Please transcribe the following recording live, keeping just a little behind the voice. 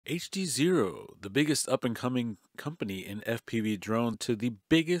HDZero, the biggest up-and-coming company in FPV drone, to the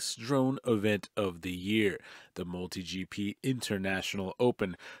biggest drone event of the year, the MultiGP International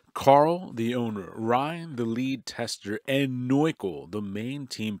Open. Carl, the owner, Ryan, the lead tester, and Neukel, the main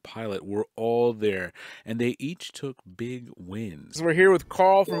team pilot, were all there, and they each took big wins. So we're here with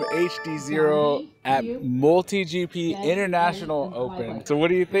Carl from HDZero at MultiGP International Open. So what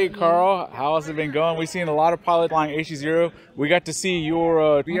do you think, Carl? How has it been going? We've seen a lot of pilots flying HDZero. We got to see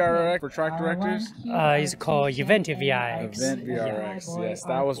your VRX for track directors. It's called Event VRX. Event VRX, yes,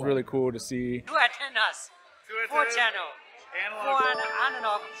 that was really cool to see. Two antennas, four channel, one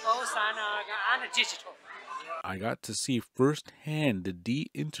analog, both analog and digital. I got to see firsthand the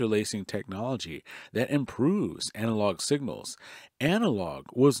de-interlacing technology that improves analog signals. Analog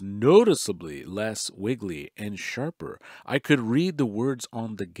was noticeably less wiggly and sharper. I could read the words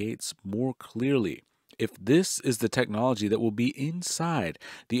on the gates more clearly. If this is the technology that will be inside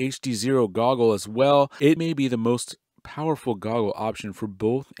the HDZero goggle as well, it may be the most powerful goggle option for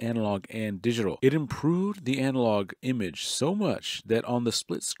both analog and digital. It improved the analog image so much that on the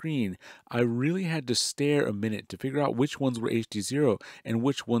split screen, I really had to stare a minute to figure out which ones were HDZero and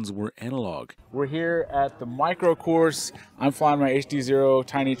which ones were analog. We're here at the micro course. I'm flying my HDZero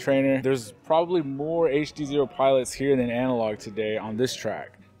Tiny Trainer. There's probably more HDZero pilots here than analog today on this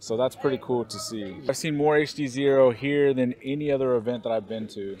track. So that's pretty cool to see. I've seen more HDZero here than any other event that I've been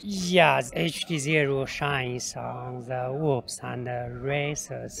to. Yeah, HDZero shines on the whoops and the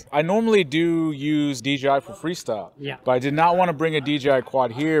racers. I normally do use DJI for freestyle, Yeah. but I did not want to bring a DJI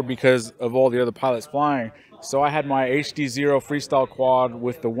quad here because of all the other pilots flying. So I had my HDZero freestyle quad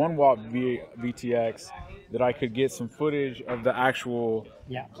with the 1 watt VTX that I could get some footage of the actual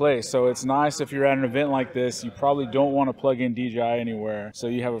place. So it's nice if you're at an event like this, you probably don't want to plug in DJI anywhere. So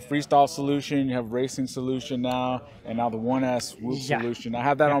you have a freestyle solution, you have a racing solution now, and now the 1S whoop solution. I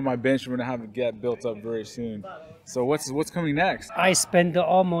have that on my bench. We're gonna have it get built up very soon. So what's coming next? I spend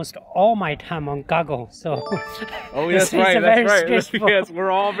almost all my time on goggles, so oh, that's right. That's right. Yes,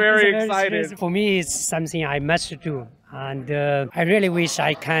 we're all very excited. For me, it's something I must do. And I really wish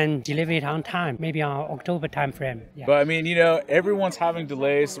I can deliver it on time, maybe on October time frame. Yeah. But I mean, you know, everyone's having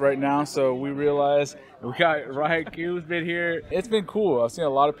delays right now, so we realize we got Ryan Q's been here. It's been cool. I've seen a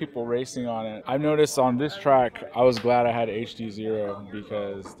lot of people racing on it. I've noticed on this track, I was glad I had HDZero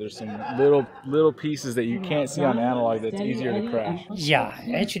because there's some little pieces that you can't see on analog that's easier to crash. Yeah,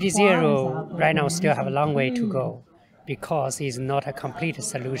 HDZero right now still have a long way to go, because it's not a complete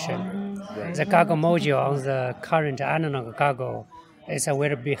solution. Right. The goggle module on the current analog goggle is a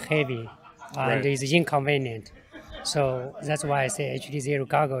little bit heavy and is inconvenient. So that's why I say HDZero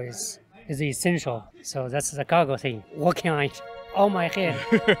goggle is essential. So that's the goggle thing. Working on it. Oh my head,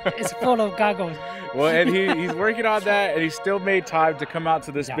 it's full of goggles. Well, and he's working on that, and he still made time to come out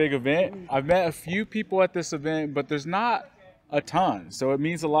to this big event. I've met a few people at this event, but there's not a ton. So it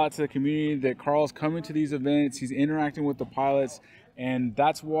means a lot to the community that Carl's coming to these events. He's interacting with the pilots, and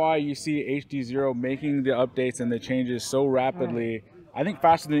that's why you see HDZero making the updates and the changes so rapidly. I think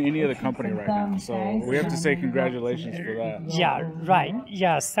faster than any other company right now. So we have to say congratulations for that. Yeah, right.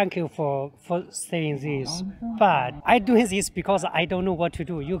 Yes, thank you for saying this. But I do this because I don't know what to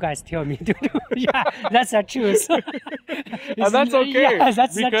do. You guys tell me to do. Yeah, that's the truth. And that's okay. Yeah,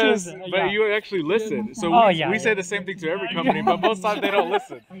 that's the because, truth. But you actually listen. So we say the same thing to every company, but most times they don't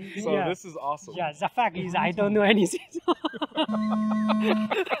listen. So this is awesome. Yeah, the fact is I don't know anything.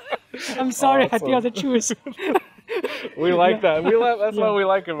 I'm sorry, I tell the truth. We like that. That's what we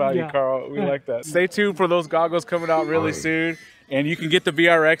like about you, Carl. We like that. Stay tuned for those goggles coming out really soon. And you can get the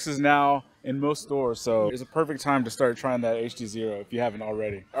VRXs now in most stores. So it's a perfect time to start trying that HDZero if you haven't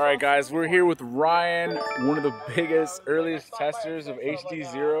already. All right, guys, we're here with Ryan, one of the biggest, earliest testers of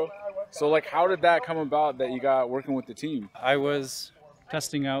HDZero. So like, how did that come about that you got working with the team? I was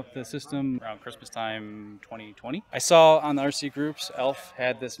testing out the system around Christmas time 2020. I saw on the RC groups, Elf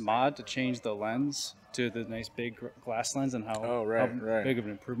had this mod to change the lens to the nice big glass lens and how big of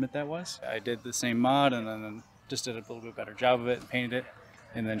an improvement that was. I did the same mod and then just did a little bit better job of it and painted it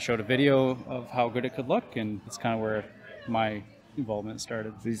and then showed a video of how good it could look, and it's kind of where my involvement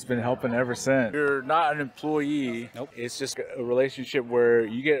started. He's been helping ever since. You're not an employee. Nope. It's just a relationship where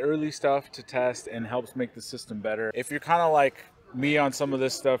you get early stuff to test and helps make the system better. If you're kind of like me on some of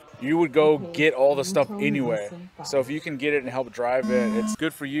this stuff, you would go get all the stuff anyway. So if you can get it and help drive it, it's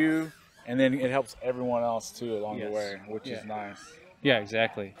good for you. And then it helps everyone else too along the way, which is nice. Yeah,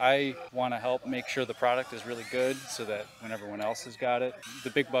 exactly. I want to help make sure the product is really good so that when everyone else has got it,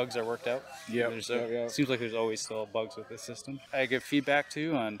 the big bugs are worked out. Yeah. It seems like there's always still bugs with this system. I give feedback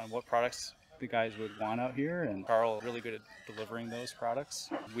too on what products the guys would want out here, and Carl is really good at delivering those products.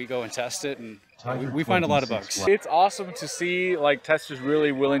 We go and test it, and we find a lot of bugs. It's awesome to see like testers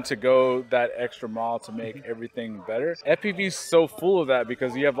really willing to go that extra mile to make everything better. FPV is so full of that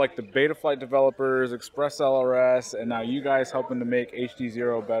because you have like the Betaflight developers, Express LRS, and now you guys helping to make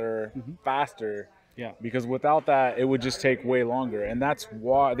HDZero better, faster. Yeah. Because without that, it would just take way longer. And that's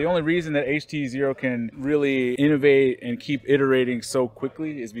why the only reason that HDZero can really innovate and keep iterating so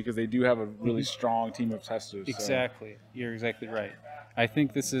quickly is because they do have a really strong team of testers. Exactly. So. You're exactly right. I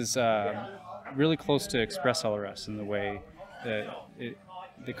think this is really close to Express LRS in the way that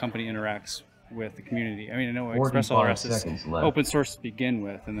the company interacts with the community. I mean, I know Express LRS is open source to begin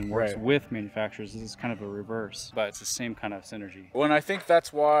with and then works with manufacturers. This is kind of a reverse, but it's the same kind of synergy. Well, and I think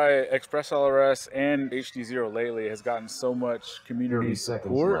that's why Express LRS and HDZero lately has gotten so much community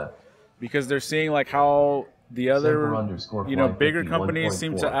support because they're seeing like how the other, bigger companies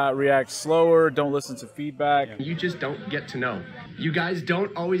seem to react slower, don't listen to feedback. You just don't get to know. You guys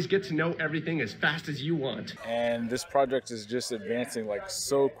don't always get to know everything as fast as you want. And this project is just advancing like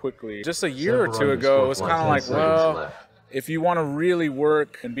so quickly. Just a year or two ago, it was kind of like, well, if you want to really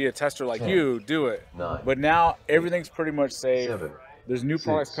work and be a tester like you, do it. But now everything's pretty much safe. There's new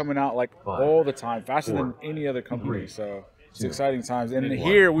products coming out like all the time, faster than any other company. So it's exciting times. And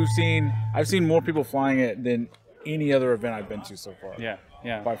here I've seen more people flying it than any other event I've been to so far.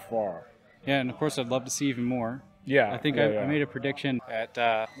 Yeah. By far. Yeah, and of course I'd love to see even more. Yeah. I think I made a prediction at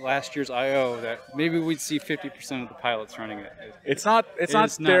last year's I/O that maybe we'd see 50% of the pilots running it. It's not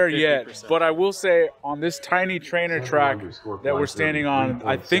there yet, but I will say on this tiny trainer track that we're standing on,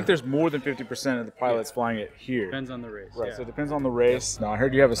 I think there's more than 50% of the pilots flying it here. Depends on the race. Right, so it depends on the race. Now, I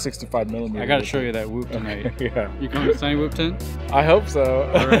heard you have a 65mm. I got to show you that whoop tonight. Yeah. You coming to Sunny Whoop 10? I hope so.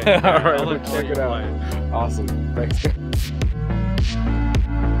 All right. All right, I'll check it out. Awesome. Thanks.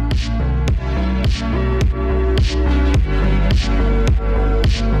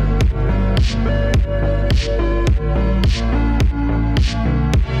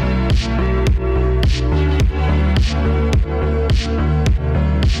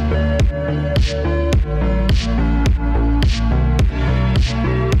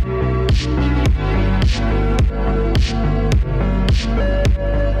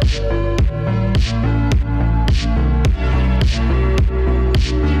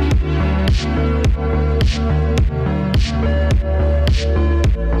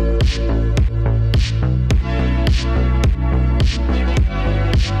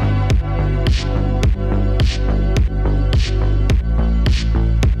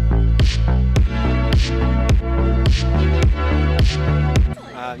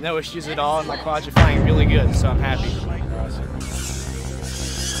 No issues at all, and my quads are flying really good, so I'm happy. All timers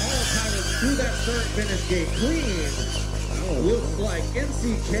through that start finish gate clean. Looks like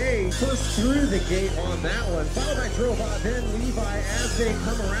MCK pushed through the gate on that one. Followed by Drobot, then Levi as they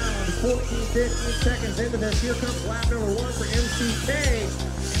come around. 14-15 seconds into this. Here comes lap number 1 for MCK.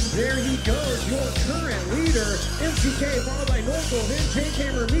 There he goes, your current leader. MCK followed by Norco, then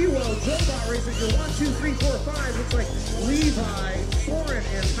J-Camer, Miwo, Drobot racers your 1, 2, 3, 4, 5. Looks like Levi, Soren,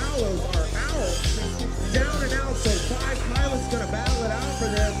 and Palos are out. Down and out, so 5 pilots gonna battle it out for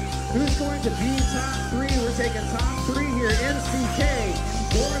this. Who's going to be top 3? We're taking top 3 here. MCK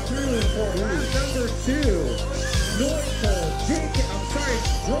going through for lap number 2. Norco,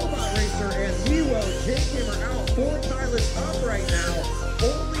 Drobot racer, and Miwo, J-Camer out. 4 pilots up right now.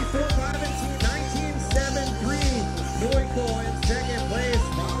 Only 4, 5, and 19, 7, 3. Norco in second place,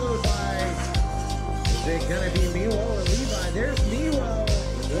 followed by, is it gonna be Miwo or Levi? There's Miwo.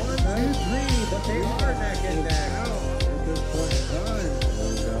 1, 2, 3, but they are neck and neck. At this point in time.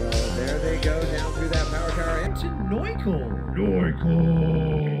 So there they go down through that power tower into Neukel.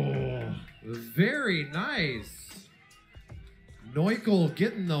 Very nice. Neukel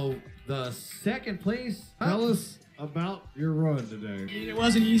getting the second place. Tell us about your run today. It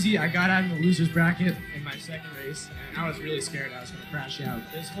wasn't easy. I got out in the loser's bracket in my second race, and I was really scared I was going to crash out.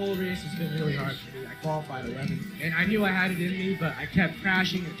 This whole race has been really hard for me. I qualified 11th, and I knew I had it in me, but I kept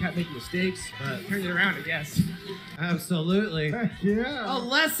crashing and kept making mistakes, but turned it around, I guess. Absolutely. Yeah. A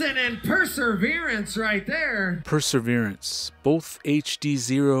lesson in perseverance right there. Perseverance. Both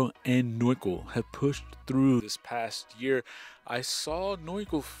HDZero and Neukel have pushed through this past year. I saw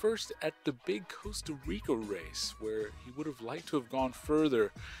Neukel first at the big Costa Rica race, where he would have liked to have gone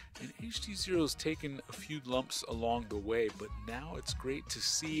further, and HDZero's taken a few lumps along the way, but now it's great to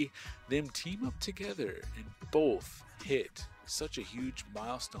see them team up together and both hit such a huge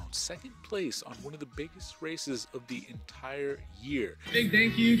milestone. Second place on one of the biggest races of the entire year. Big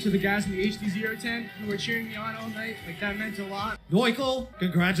thank you to the guys in the HDZero tent who were cheering me on all night. Like, that meant a lot. Neukel,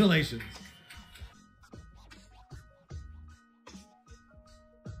 congratulations.